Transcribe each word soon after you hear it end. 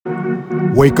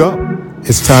Wake up.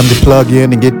 It's time to plug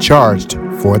in and get charged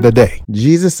for the day.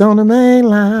 Jesus on the main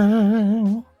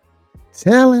line.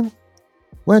 Tell him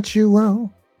what you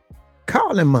want.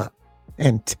 Call him up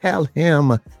and tell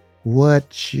him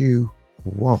what you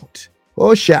want.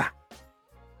 Osha.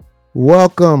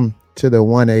 Welcome to the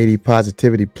 180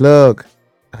 Positivity Plug.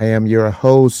 I am your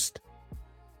host,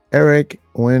 Eric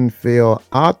Winfield,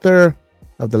 author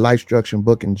of the Life Structure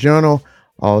Book and Journal,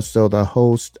 also the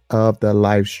host of the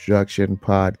Life Structure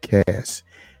Podcast.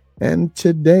 And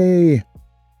today,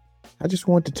 I just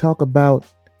want to talk about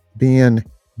being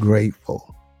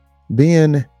grateful,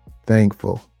 being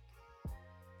thankful.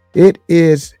 It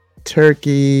is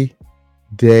Turkey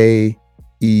Day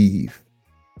Eve.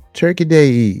 Turkey Day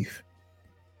Eve.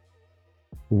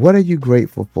 What are you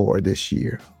grateful for this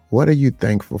year? What are you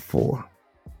thankful for?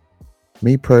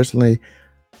 Me personally,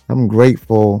 I'm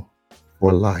grateful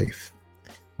for life.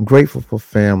 I'm grateful for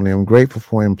family. I'm grateful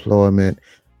for employment.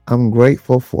 I'm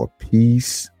grateful for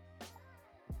peace.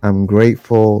 I'm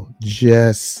grateful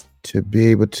just to be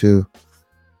able to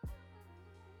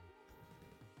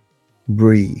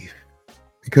breathe.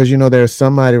 Because, you know, there's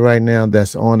somebody right now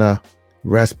that's on a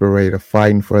respirator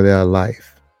fighting for their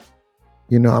life.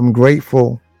 You know, I'm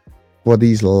grateful for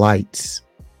these lights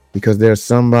because there's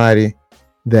somebody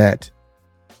that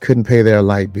couldn't pay their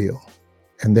light bill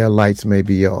and their lights may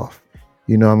be off.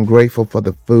 You know, I'm grateful for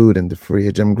the food in the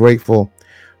fridge. I'm grateful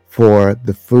for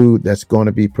the food that's going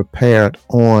to be prepared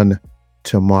on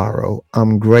tomorrow.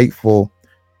 I'm grateful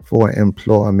for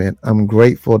employment. I'm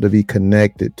grateful to be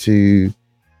connected to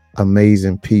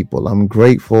amazing people. I'm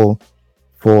grateful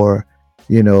for,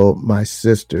 you know, my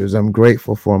sisters. I'm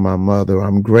grateful for my mother.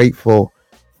 I'm grateful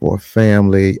for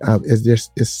family.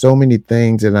 It's so many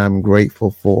things that I'm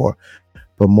grateful for.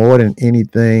 But more than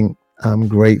anything, I'm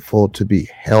grateful to be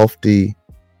healthy,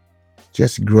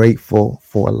 just grateful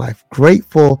for life,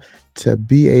 grateful to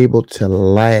be able to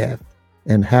laugh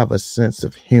and have a sense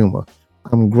of humor.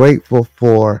 I'm grateful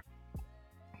for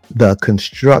the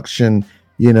construction,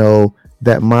 you know,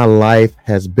 that my life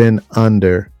has been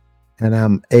under, and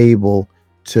I'm able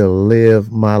to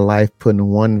live my life putting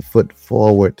one foot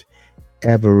forward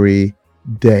every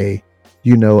day,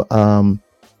 you know,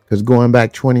 because going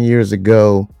back 20 years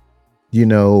ago, you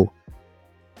know,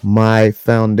 my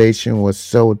foundation was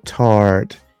so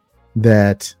tarred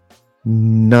that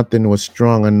nothing was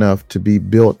strong enough to be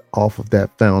built off of that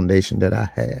foundation that I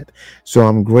had. So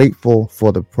I'm grateful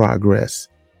for the progress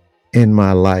in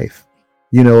my life.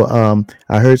 You know,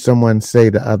 I heard someone say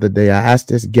the other day, I asked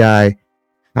this guy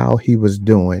how he was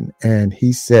doing, and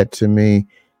he said to me,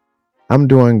 I'm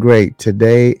doing great.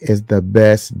 Today is the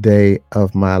best day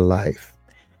of my life.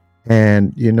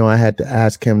 And, you know, I had to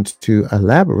ask him to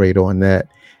elaborate on that.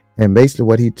 And basically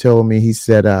what he told me, he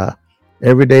said,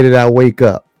 every day that I wake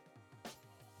up,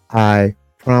 I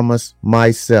promise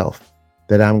myself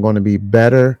that I'm going to be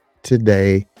better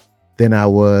today than I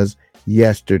was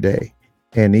yesterday.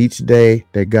 And each day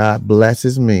that God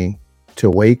blesses me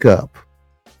to wake up,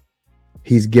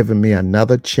 he's given me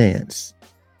another chance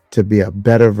to be a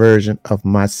better version of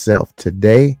myself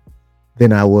today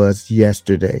than I was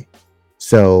yesterday.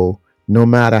 So no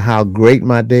matter how great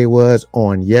my day was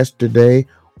on yesterday,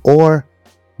 or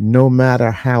no matter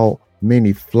how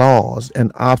many flaws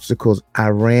and obstacles I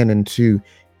ran into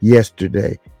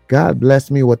yesterday, God blessed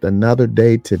me with another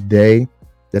day today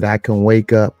that I can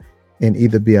wake up and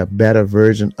either be a better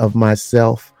version of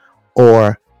myself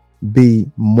or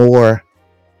be more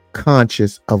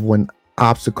conscious of when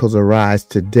obstacles arise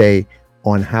today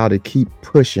on how to keep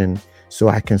pushing so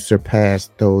I can surpass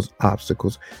those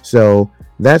obstacles. So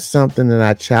that's something that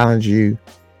I challenge you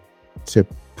to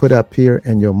put up here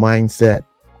in your mindset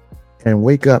and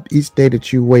wake up each day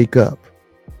that you wake up.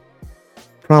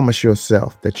 Promise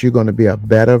yourself that you're going to be a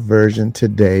better version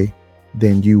today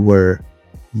than you were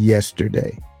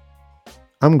yesterday.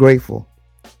 I'm grateful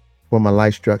for my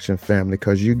Life Structure family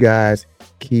because you guys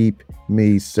keep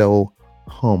me so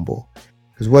humble.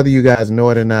 Because whether you guys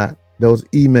know it or not, those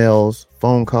emails,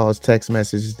 phone calls, text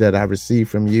messages that I receive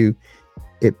from you,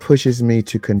 it pushes me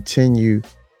to continue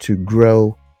to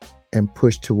grow and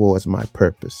push towards my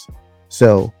purpose.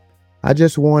 So I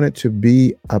just wanted to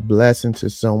be a blessing to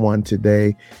someone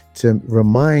today to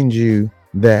remind you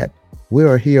that we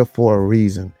are here for a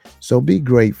reason. So be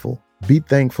grateful, be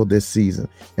thankful this season.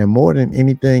 And more than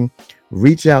anything,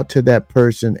 reach out to that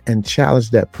person and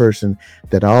challenge that person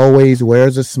that always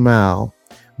wears a smile,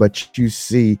 but you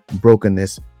see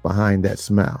brokenness behind that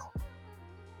smile.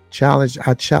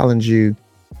 I challenge you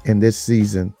in this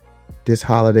season, this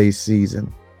holiday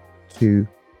season, to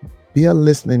be a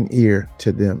listening ear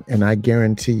to them. And I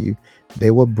guarantee you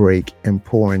they will break and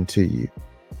pour into you.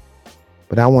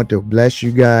 But I want to bless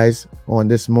you guys on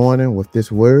this morning with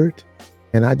this word.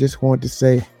 And I just want to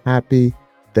say happy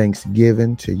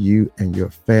Thanksgiving to you and your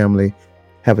family.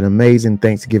 Have an amazing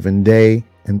Thanksgiving day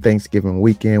and Thanksgiving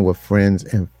weekend with friends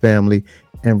and family.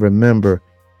 And remember,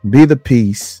 be the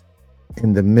peace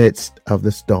in the midst of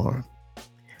the storm.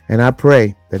 And I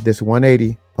pray that this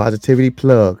 180 Positivity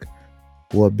Plug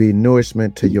will be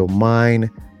nourishment to your mind,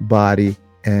 body,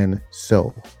 and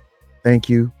soul. Thank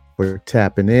you for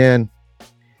tapping in.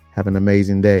 Have an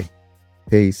amazing day.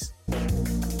 Peace.